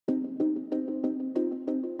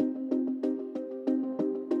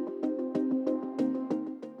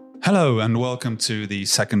Hello and welcome to the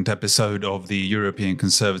second episode of the European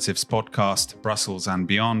Conservatives podcast, Brussels and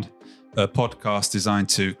Beyond, a podcast designed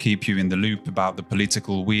to keep you in the loop about the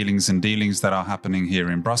political wheelings and dealings that are happening here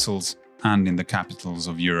in Brussels and in the capitals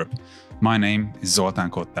of Europe. My name is Zoltán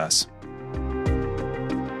Kottas.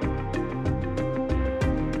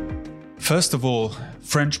 First of all,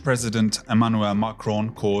 French President Emmanuel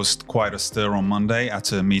Macron caused quite a stir on Monday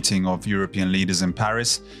at a meeting of European leaders in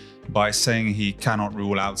Paris by saying he cannot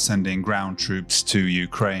rule out sending ground troops to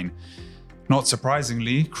Ukraine. Not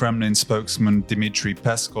surprisingly, Kremlin spokesman Dmitry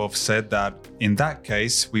Peskov said that in that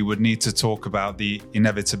case, we would need to talk about the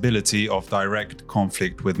inevitability of direct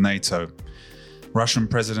conflict with NATO. Russian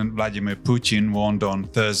President Vladimir Putin warned on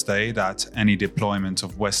Thursday that any deployment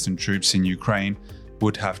of Western troops in Ukraine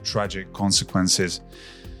would have tragic consequences.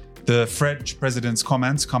 The French president's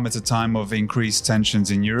comments come at a time of increased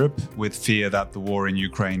tensions in Europe, with fear that the war in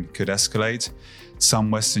Ukraine could escalate.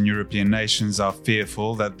 Some Western European nations are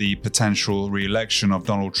fearful that the potential re-election of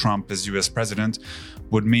Donald Trump as US president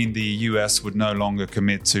would mean the US would no longer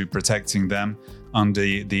commit to protecting them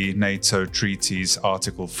under the NATO treaty's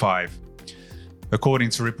Article 5.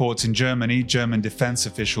 According to reports in Germany, German defense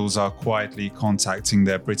officials are quietly contacting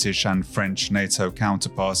their British and French NATO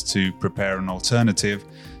counterparts to prepare an alternative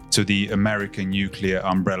to the American nuclear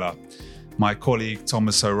umbrella. My colleague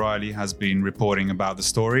Thomas O'Reilly has been reporting about the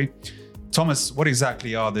story. Thomas, what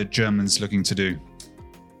exactly are the Germans looking to do?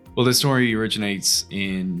 Well, the story originates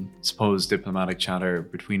in supposed diplomatic chatter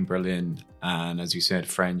between Berlin and, as you said,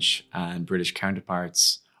 French and British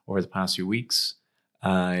counterparts over the past few weeks.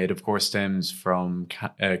 It, of course, stems from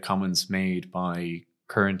comments made by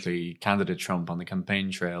currently candidate Trump on the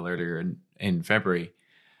campaign trail earlier in February.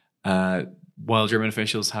 While German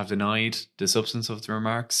officials have denied the substance of the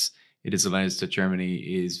remarks, it is alleged that Germany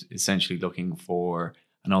is essentially looking for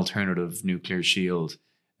an alternative nuclear shield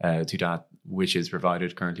to that which is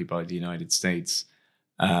provided currently by the United States.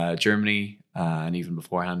 Germany, and even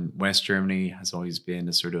beforehand, West Germany has always been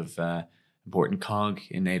a sort of important cog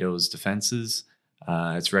in NATO's defences.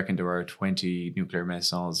 It's reckoned there are 20 nuclear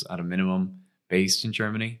missiles at a minimum based in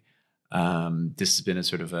Germany. This has been a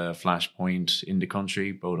sort of a flashpoint in the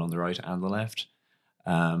country, both on the right and the left.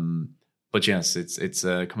 But yes, it's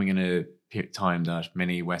coming in a time that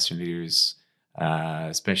many Western leaders,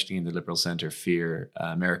 especially in the liberal centre, fear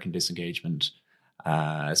American disengagement,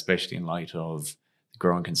 especially in light of the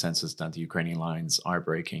growing consensus that the Ukrainian lines are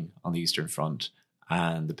breaking on the Eastern Front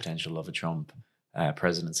and the potential of a Trump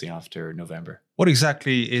presidency after November. What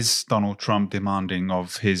exactly is Donald Trump demanding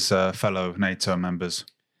of his fellow NATO members?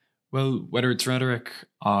 Well, whether it's rhetoric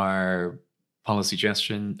or policy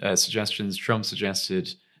suggestions, Trump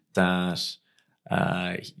suggested that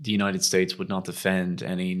the United States would not defend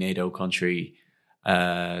any NATO country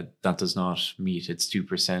that does not meet its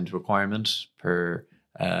 2% requirement per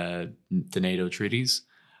the NATO treaties.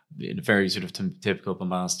 In a very sort of typical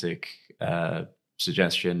bombastic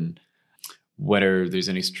suggestion, whether there's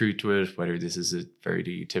any truth to it, whether this is a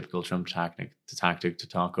very typical Trump tactic to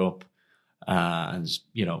talk up and,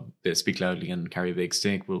 they speak loudly and carry a big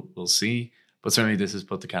stick, we'll see. But certainly this has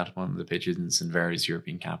put the cat among the pigeons in various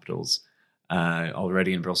European capitals.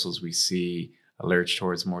 Already in Brussels, we see a lurch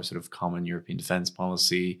towards more sort of common European defence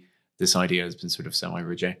policy. This idea has been sort of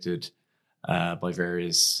semi-rejected by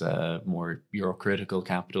various more Euro-critical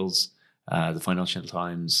capitals. The Financial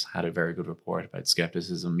Times had a very good report about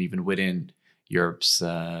scepticism, even within Europe's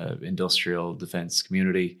industrial defence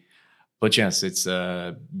community. But yes, it's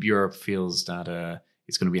Europe feels that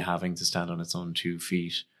it's going to be having to stand on its own 2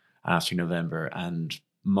 feet after November, and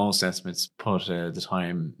most estimates put the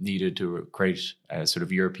time needed to create a sort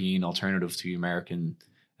of European alternative to American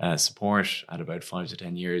support at about 5 to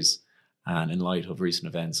 10 years. And in light of recent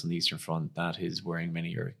events on the Eastern Front, that is worrying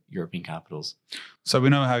many European capitals. So we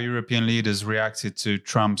know how European leaders reacted to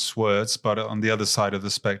Trump's words, but on the other side of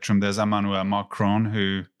the spectrum, there's Emmanuel Macron,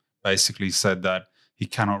 who basically said that he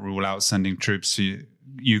cannot rule out sending troops to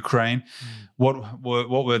Ukraine. What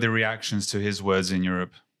were the reactions to his words in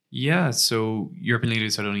Europe? Yeah, so European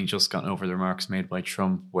leaders had only just gotten over the remarks made by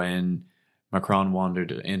Trump when Macron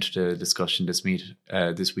wandered into the discussion this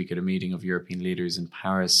week at a meeting of European leaders in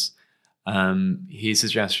Paris. His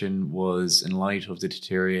suggestion was, in light of the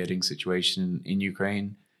deteriorating situation in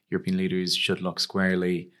Ukraine, European leaders should look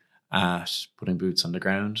squarely at putting boots on the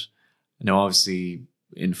ground. Now, obviously,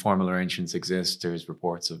 informal arrangements exist. There's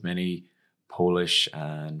reports of many Polish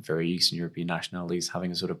and very Eastern European nationalities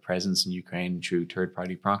having a sort of presence in Ukraine through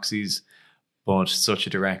third-party proxies. But such a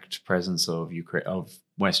direct presence of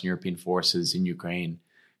Western European forces in Ukraine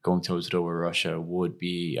going toe-to-toe with Russia would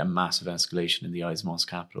be a massive escalation in the eyes of most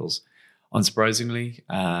capitals. Unsurprisingly,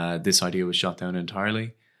 this idea was shot down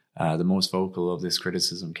entirely. The most vocal of this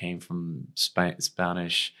criticism came from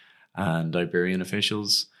Spanish and Iberian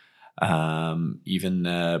officials. Even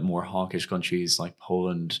more hawkish countries like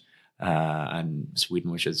Poland and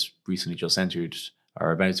Sweden, which has recently just entered,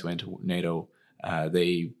 are about to enter NATO,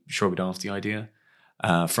 they shrugged off the idea.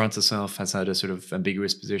 France itself has had a sort of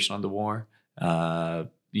ambiguous position on the war. The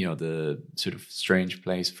sort of strange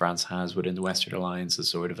place France has within the Western Alliance is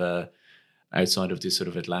sort of outside of this sort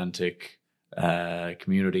of Atlantic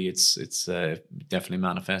community. It's definitely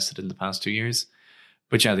manifested in the past 2 years.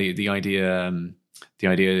 But yeah, the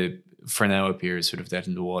idea for now appears sort of dead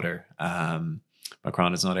in the water.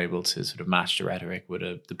 Macron is not able to sort of match the rhetoric with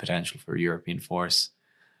the potential for European force.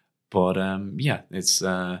 But it's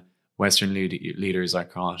Western leaders are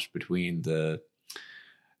caught between the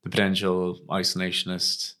potential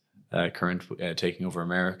isolationist current taking over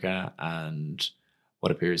America and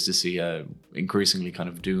what appears to see a increasingly kind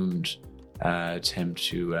of doomed attempt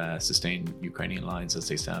to sustain Ukrainian lines as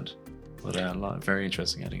they stand. But very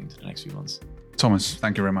interesting heading into the next few months. Thomas,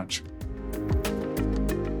 thank you very much.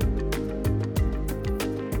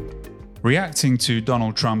 Reacting to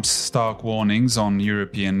Donald Trump's stark warnings on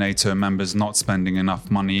European NATO members not spending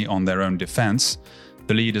enough money on their own defense,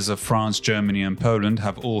 the leaders of France, Germany and Poland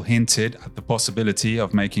have all hinted at the possibility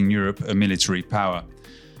of making Europe a military power.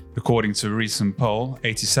 According to a recent poll,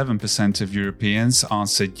 87% of Europeans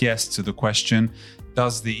answered yes to the question,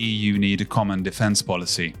 does the EU need a common defense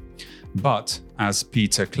policy? But, as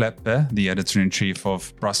Peter Kleppe, the editor-in-chief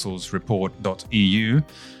of BrusselsReport.eu,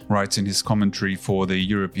 writes in his commentary for the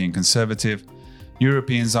European Conservative,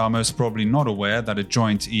 Europeans are most probably not aware that a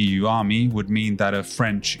joint EU army would mean that a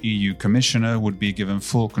French EU commissioner would be given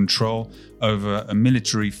full control over a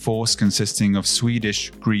military force consisting of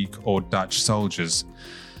Swedish, Greek or Dutch soldiers.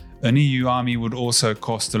 An EU army would also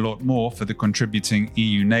cost a lot more for the contributing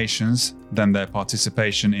EU nations than their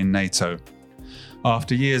participation in NATO.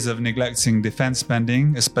 After years of neglecting defense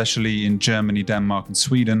spending, especially in Germany, Denmark and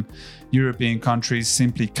Sweden, European countries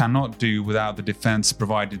simply cannot do without the defense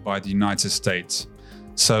provided by the United States.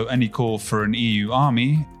 So any call for an EU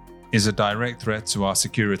army is a direct threat to our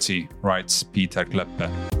security, writes Peter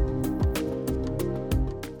Kleppe.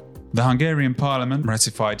 The Hungarian parliament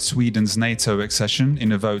ratified Sweden's NATO accession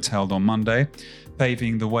in a vote held on Monday,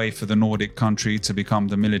 paving the way for the Nordic country to become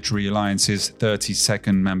the military alliance's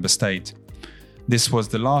 32nd member state. This was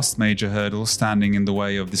the last major hurdle standing in the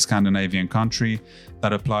way of the Scandinavian country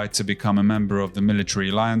that applied to become a member of the military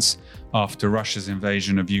alliance after Russia's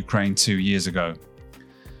invasion of Ukraine 2 years ago.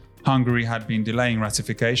 Hungary had been delaying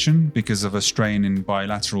ratification because of a strain in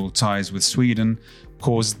bilateral ties with Sweden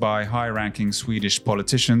caused by high-ranking Swedish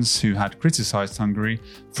politicians who had criticized Hungary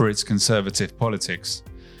for its conservative politics.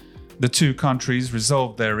 The two countries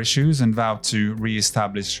resolved their issues and vowed to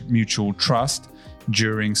re-establish mutual trust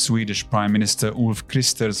during Swedish Prime Minister Ulf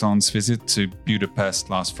Kristersson's visit to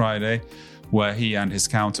Budapest last Friday, where he and his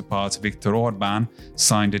counterpart Viktor Orbán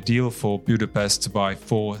signed a deal for Budapest to buy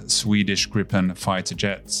 4 Swedish Gripen fighter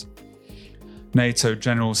jets. NATO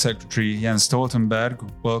General Secretary Jens Stoltenberg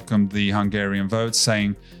welcomed the Hungarian vote,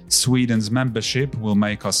 saying, "Sweden's membership will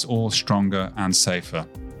make us all stronger and safer."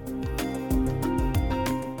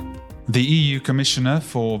 The EU Commissioner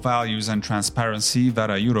for Values and Transparency,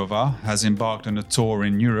 Věra Jourová, has embarked on a tour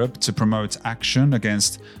in Europe to promote action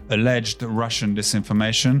against alleged Russian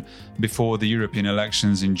disinformation before the European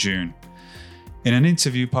elections in June. In an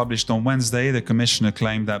interview published on Wednesday, the Commissioner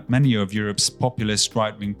claimed that many of Europe's populist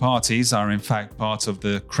right-wing parties are in fact part of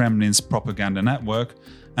the Kremlin's propaganda network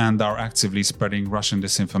and are actively spreading Russian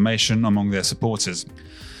disinformation among their supporters.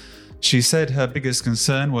 She said her biggest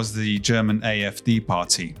concern was the German AfD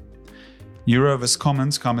party. Jourova's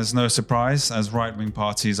comments come as no surprise, as right-wing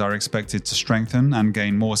parties are expected to strengthen and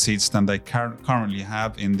gain more seats than they currently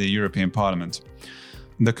have in the European Parliament.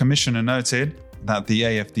 The Commissioner noted that the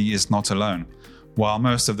AfD is not alone. While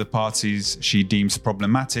most of the parties she deems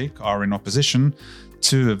problematic are in opposition,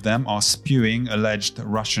 2 of them are spewing alleged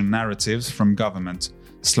Russian narratives from government: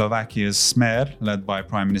 Slovakia's Smer, led by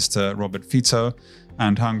Prime Minister Robert Fico,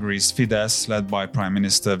 and Hungary's Fidesz, led by Prime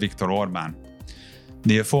Minister Viktor Orbán.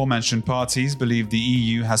 The aforementioned parties believe the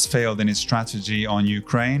EU has failed in its strategy on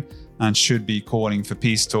Ukraine and should be calling for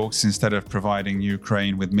peace talks instead of providing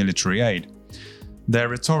Ukraine with military aid. Their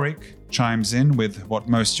rhetoric chimes in with what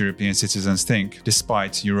most European citizens think,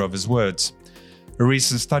 despite Jourova's words. A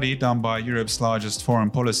recent study done by Europe's largest foreign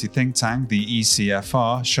policy think tank, the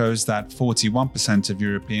ECFR, shows that 41% of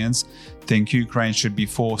Europeans think Ukraine should be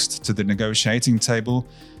forced to the negotiating table,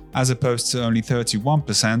 as opposed to only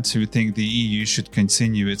 31% who think the EU should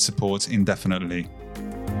continue its support indefinitely.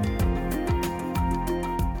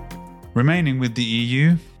 Remaining with the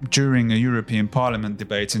EU, during a European Parliament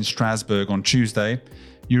debate in Strasbourg on Tuesday,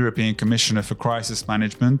 European Commissioner for Crisis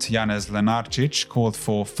Management Janez Lenarčič called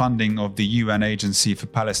for funding of the UN Agency for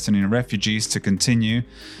Palestinian Refugees to continue,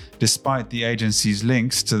 despite the agency's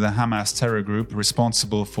links to the Hamas terror group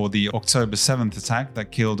responsible for the October 7th attack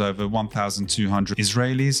that killed over 1,200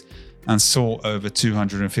 Israelis and saw over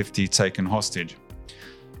 250 taken hostage.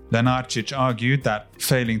 Lenarčič argued that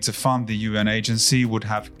failing to fund the UN agency would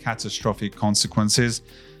have catastrophic consequences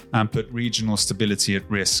and put regional stability at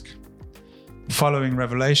risk. Following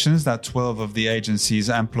revelations that 12 of the agency's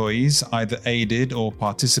employees either aided or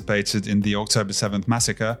participated in the October 7th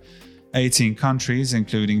massacre, 18 countries,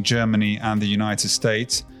 including Germany and the United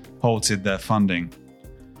States, halted their funding.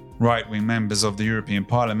 Right-wing members of the European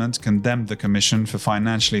Parliament condemned the Commission for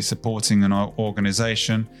financially supporting an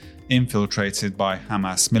organization infiltrated by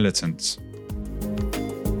Hamas militants.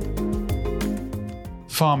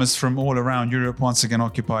 Farmers from all around Europe once again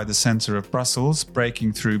occupy the centre of Brussels,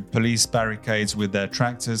 breaking through police barricades with their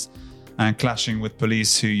tractors and clashing with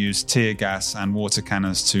police who use tear gas and water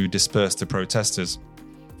cannons to disperse the protesters.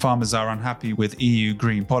 Farmers are unhappy with EU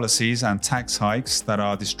green policies and tax hikes that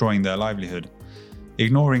are destroying their livelihood.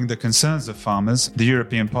 Ignoring the concerns of farmers, the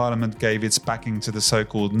European Parliament gave its backing to the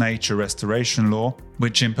so-called Nature Restoration Law,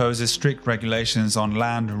 which imposes strict regulations on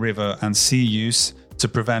land, river and sea use to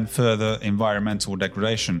prevent further environmental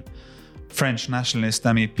degradation. French nationalist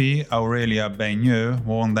MEP Aurélia Beigneux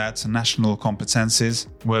warned that national competences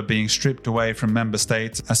were being stripped away from member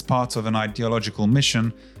states as part of an ideological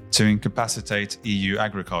mission to incapacitate EU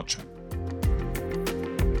agriculture.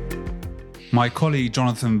 My colleague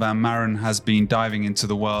Jonathan Van Maren has been diving into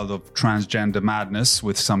the world of transgender madness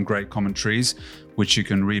with some great commentaries, which you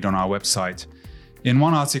can read on our website. In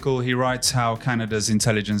one article, he writes how Canada's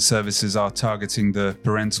intelligence services are targeting the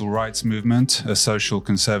parental rights movement, a social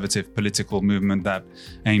conservative political movement that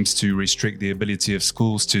aims to restrict the ability of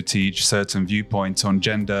schools to teach certain viewpoints on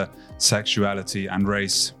gender, sexuality, and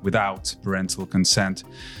race without parental consent.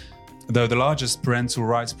 Though the largest parental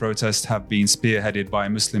rights protests have been spearheaded by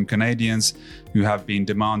Muslim Canadians who have been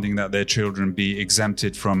demanding that their children be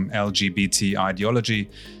exempted from LGBT ideology,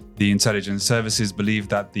 the intelligence services believe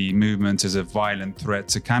that the movement is a violent threat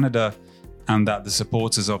to Canada and that the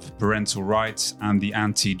supporters of parental rights and the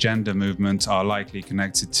anti-gender movement are likely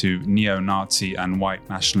connected to neo-Nazi and white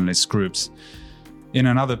nationalist groups. In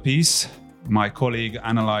another piece, my colleague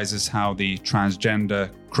analyzes how the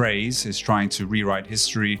transgender craze is trying to rewrite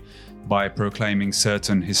history by proclaiming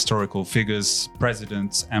certain historical figures,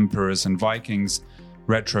 presidents, emperors, and Vikings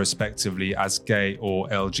retrospectively as gay or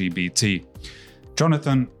LGBT.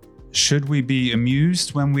 Jonathan, should we be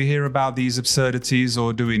amused when we hear about these absurdities,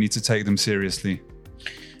 or do we need to take them seriously?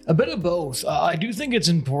 A bit of both. I do think it's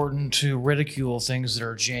important to ridicule things that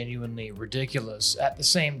are genuinely ridiculous. At the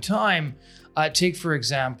same time, take, for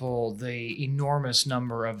example, the enormous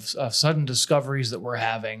number of sudden discoveries that we're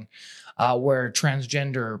having where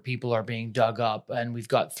transgender people are being dug up. And we've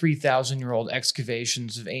got 3,000-year-old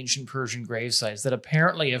excavations of ancient Persian grave sites that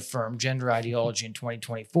apparently affirm gender ideology in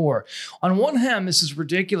 2024. On one hand, this is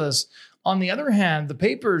ridiculous. On the other hand, the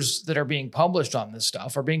papers that are being published on this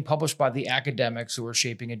stuff are being published by the academics who are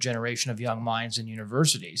shaping a generation of young minds in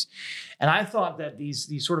universities. And I thought that these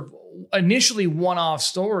sort of initially one-off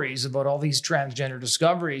stories about all these transgender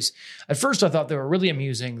discoveries, at first I thought they were really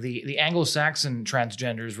amusing. The Anglo-Saxon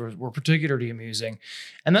transgenders were particularly amusing.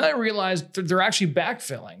 And then I realized that they're actually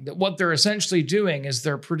backfilling, that what they're essentially doing is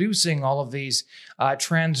they're producing all of these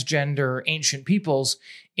transgender ancient peoples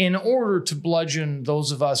in order to bludgeon those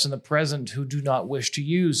of us in the present who do not wish to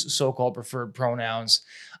use so-called preferred pronouns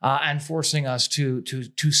and forcing us to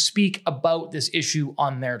speak about this issue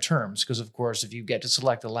on their terms. Because, of course, if you get to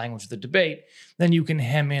select the language of the debate, then you can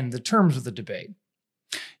hem in the terms of the debate.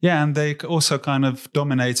 Yeah, and they also kind of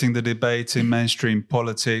dominating the debate in mainstream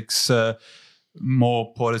politics.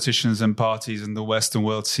 More politicians and parties in the Western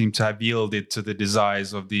world seem to have yielded to the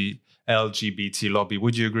desires of the LGBT lobby.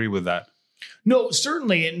 Would you agree with that? No,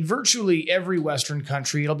 certainly. In virtually every Western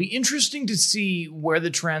country, it'll be interesting to see where the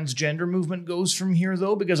transgender movement goes from here,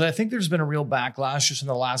 though, because I think there's been a real backlash just in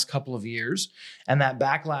the last couple of years. And that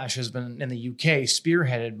backlash has been in the UK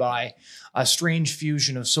spearheaded by a strange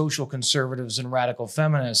fusion of social conservatives and radical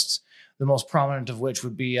feminists, the most prominent of which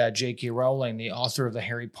would be J.K. Rowling, the author of the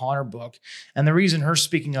Harry Potter book. And the reason her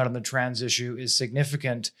speaking out on the trans issue is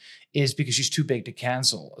significant is because she's too big to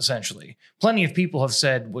cancel, essentially. Plenty of people have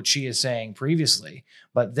said what she is saying previously,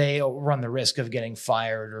 but they run the risk of getting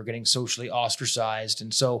fired or getting socially ostracized.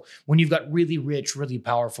 And so when you've got really rich, really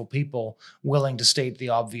powerful people willing to state the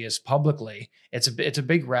obvious publicly, it's a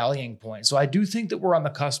big rallying point. So I do think that we're on the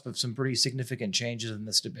cusp of some pretty significant changes in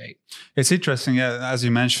this debate. It's interesting, as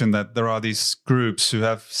you mentioned, that there are these groups who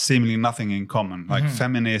have seemingly nothing in common, like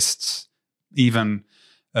feminists, even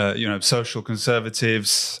social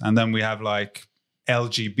conservatives, and then we have like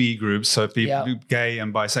LGB groups, so people, gay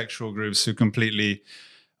and bisexual groups, who completely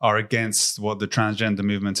are against what the transgender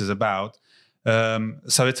movement is about.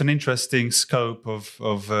 So it's an interesting scope of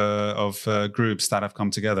groups that have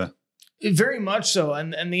come together. Very much so.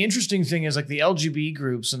 And the interesting thing is, like, the LGBT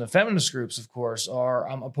groups and the feminist groups, of course, are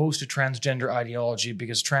opposed to transgender ideology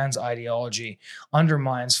because trans ideology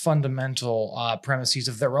undermines fundamental premises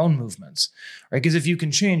of their own movements, right? Because if you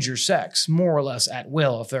can change your sex more or less at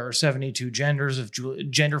will, if there are 72 genders, if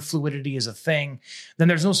gender fluidity is a thing, then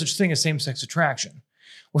there's no such thing as same-sex attraction,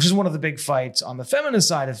 which is one of the big fights on the feminist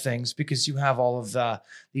side of things, because you have all of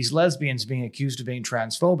these lesbians being accused of being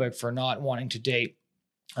transphobic for not wanting to date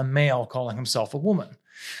a male calling himself a woman,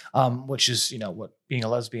 which is, what being a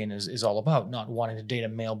lesbian is all about, not wanting to date a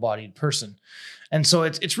male-bodied person. And so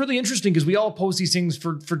it's really interesting because we all oppose these things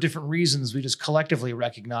for different reasons. We just collectively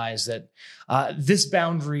recognize that this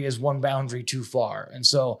boundary is one boundary too far. And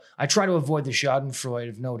so I try to avoid the schadenfreude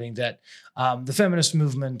of noting that the feminist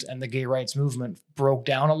movement and the gay rights movement broke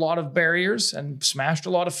down a lot of barriers and smashed a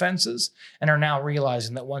lot of fences, and are now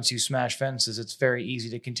realizing that once you smash fences, it's very easy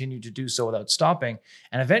to continue to do so without stopping.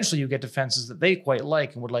 And eventually you get to fences that they quite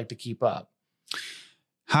like and would like to keep up.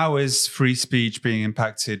 How is free speech being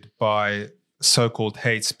impacted by so-called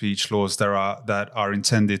hate speech laws that are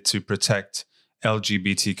intended to protect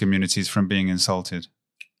LGBT communities from being insulted?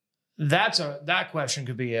 That question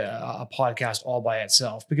could be a podcast all by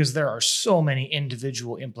itself, because there are so many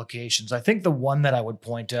individual implications. I think the one that I would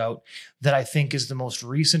point out that I think is the most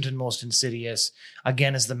recent and most insidious,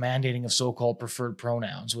 again, is the mandating of so-called preferred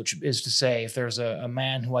pronouns, which is to say, if there's a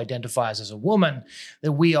man who identifies as a woman,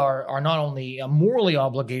 that we are not only morally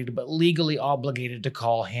obligated, but legally obligated to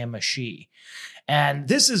call him a she. And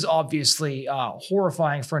this is obviously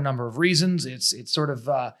horrifying for a number of reasons.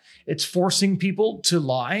 It's forcing people to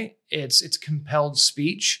lie. It's compelled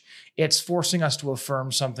speech. It's forcing us to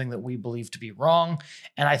affirm something that we believe to be wrong.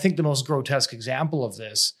 And I think the most grotesque example of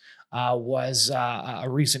this was a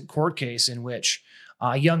recent court case in which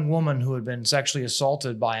a young woman who had been sexually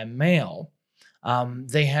assaulted by a male,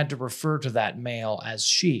 they had to refer to that male as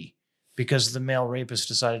she, because the male rapist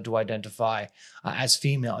decided to identify as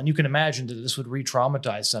female. And you can imagine that this would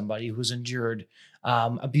re-traumatize somebody who's endured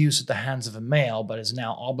abuse at the hands of a male, but is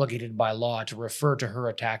now obligated by law to refer to her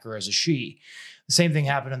attacker as a she. The same thing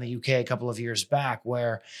happened in the UK a couple of years back,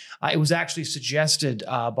 where it was actually suggested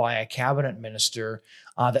by a cabinet minister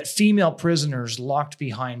that female prisoners locked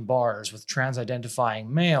behind bars with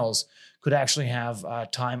trans-identifying males could actually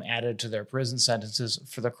have time added to their prison sentences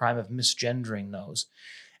for the crime of misgendering those.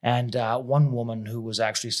 And one woman who was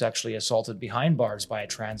actually sexually assaulted behind bars by a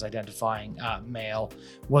trans-identifying male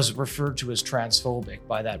was referred to as transphobic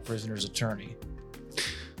by that prisoner's attorney.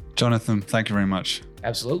 Jonathan, thank you very much.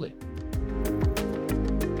 Absolutely.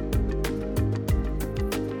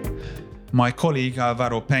 My colleague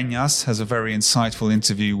Alvaro Peñas has a very insightful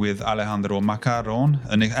interview with Alejandro Macron,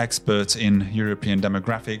 an expert in European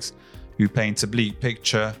demographics, who paints a bleak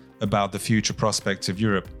picture about the future prospects of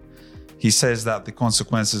Europe. He says that the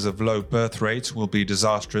consequences of low birth rate will be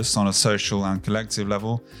disastrous on a social and collective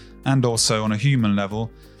level, and also on a human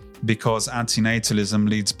level, because antinatalism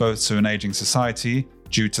leads both to an aging society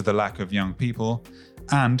due to the lack of young people,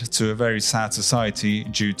 and to a very sad society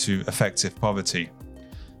due to effective poverty.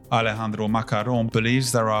 Alejandro Macron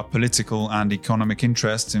believes there are political and economic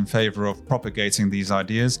interests in favor of propagating these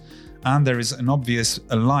ideas, and there is an obvious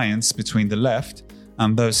alliance between the left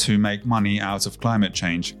and those who make money out of climate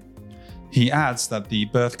change. He adds that the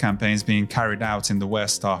birth campaigns being carried out in the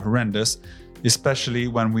West are horrendous, especially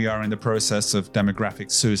when we are in the process of demographic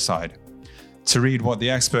suicide. To read what the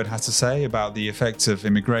expert has to say about the effects of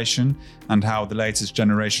immigration and how the latest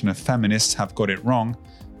generation of feminists have got it wrong,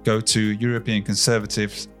 go to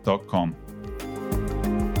europeanconservatives.com.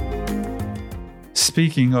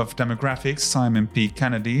 Speaking of demographics, Simon P.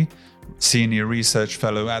 Kennedy, Senior Research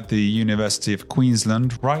Fellow at the University of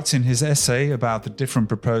Queensland, writes in his essay about the different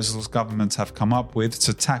proposals governments have come up with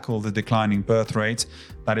to tackle the declining birth rate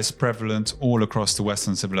that is prevalent all across the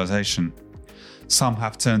Western civilization. Some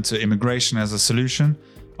have turned to immigration as a solution,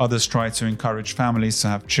 others try to encourage families to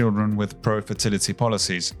have children with pro-fertility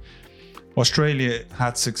policies. Australia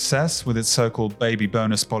had success with its so-called baby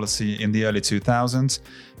bonus policy in the early 2000s,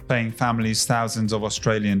 paying families thousands of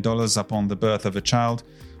Australian dollars upon the birth of a child,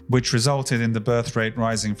 which resulted in the birth rate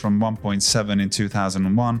rising from 1.7 in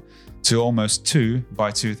 2001 to almost 2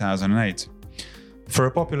 by 2008. For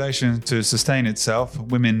a population to sustain itself,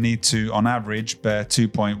 women need to, on average, bear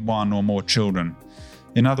 2.1 or more children.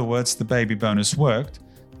 In other words, the baby bonus worked,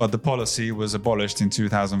 but the policy was abolished in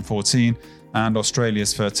 2014, and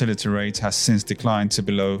Australia's fertility rate has since declined to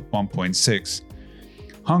below 1.6.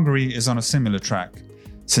 Hungary is on a similar track.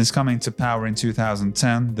 Since coming to power in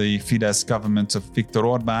 2010, the Fidesz government of Viktor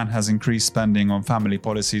Orbán has increased spending on family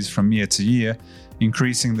policies from year to year,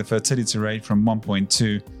 increasing the fertility rate from 1.2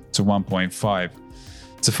 to 1.5.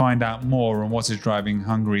 To find out more on what is driving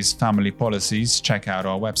Hungary's family policies, check out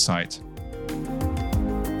our website.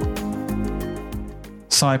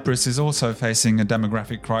 Cyprus is also facing a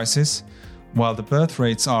demographic crisis. While the birth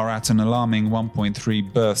rates are at an alarming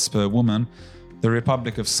 1.3 births per woman, the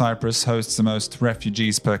Republic of Cyprus hosts the most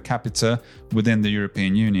refugees per capita within the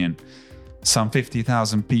European Union. Some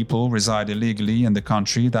 50,000 people reside illegally in the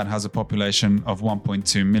country that has a population of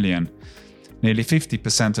 1.2 million. Nearly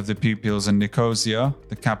 50% of the pupils in Nicosia,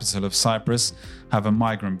 the capital of Cyprus, have a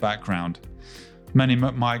migrant background. Many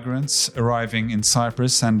migrants arriving in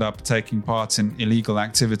Cyprus end up taking part in illegal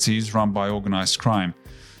activities run by organized crime.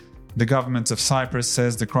 The government of Cyprus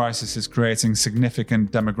says the crisis is creating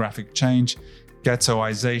significant demographic change,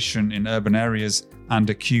 ghettoization in urban areas, and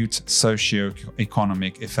acute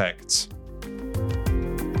socio-economic effects.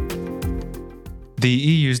 The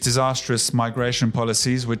EU's disastrous migration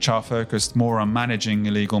policies, which are focused more on managing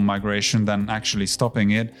illegal migration than actually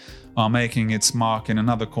stopping it, are making its mark in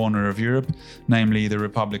another corner of Europe, namely the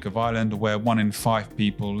Republic of Ireland, where 1 in 5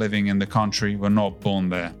 people living in the country were not born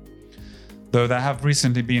there. Though there have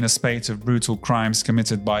recently been a spate of brutal crimes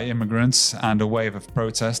committed by immigrants and a wave of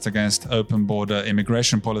protest against open border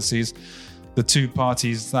immigration policies, the two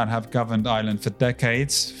parties that have governed Ireland for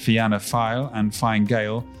decades, Fianna Fáil and Fine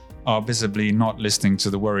Gael, are visibly not listening to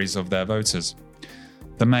the worries of their voters.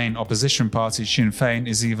 The main opposition party, Sinn Féin,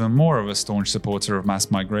 is even more of a staunch supporter of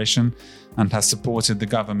mass migration and has supported the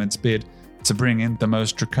government's bid to bring in the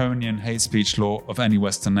most draconian hate speech law of any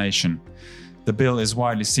Western nation. The bill is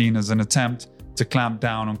widely seen as an attempt to clamp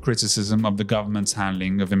down on criticism of the government's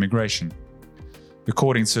handling of immigration.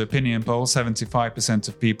 According to opinion polls, 75%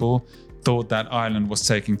 of people thought that Ireland was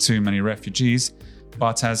taking too many refugees,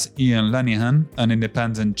 but as Ian Lenihan, an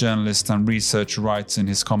independent journalist and researcher, writes in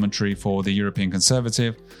his commentary for the European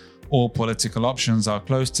Conservative, all political options are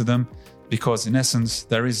close to them because in essence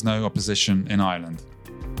there is no opposition in Ireland.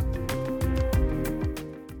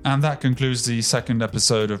 And that concludes the second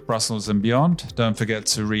episode of Brussels and Beyond. Don't forget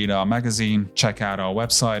to read our magazine, check out our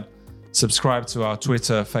website, subscribe to our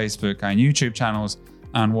Twitter, Facebook and YouTube channels,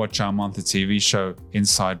 and watch our monthly TV show,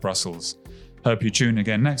 Inside Brussels. Hope you tune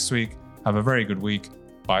again next week. Have a very good week.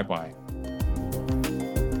 Bye-bye.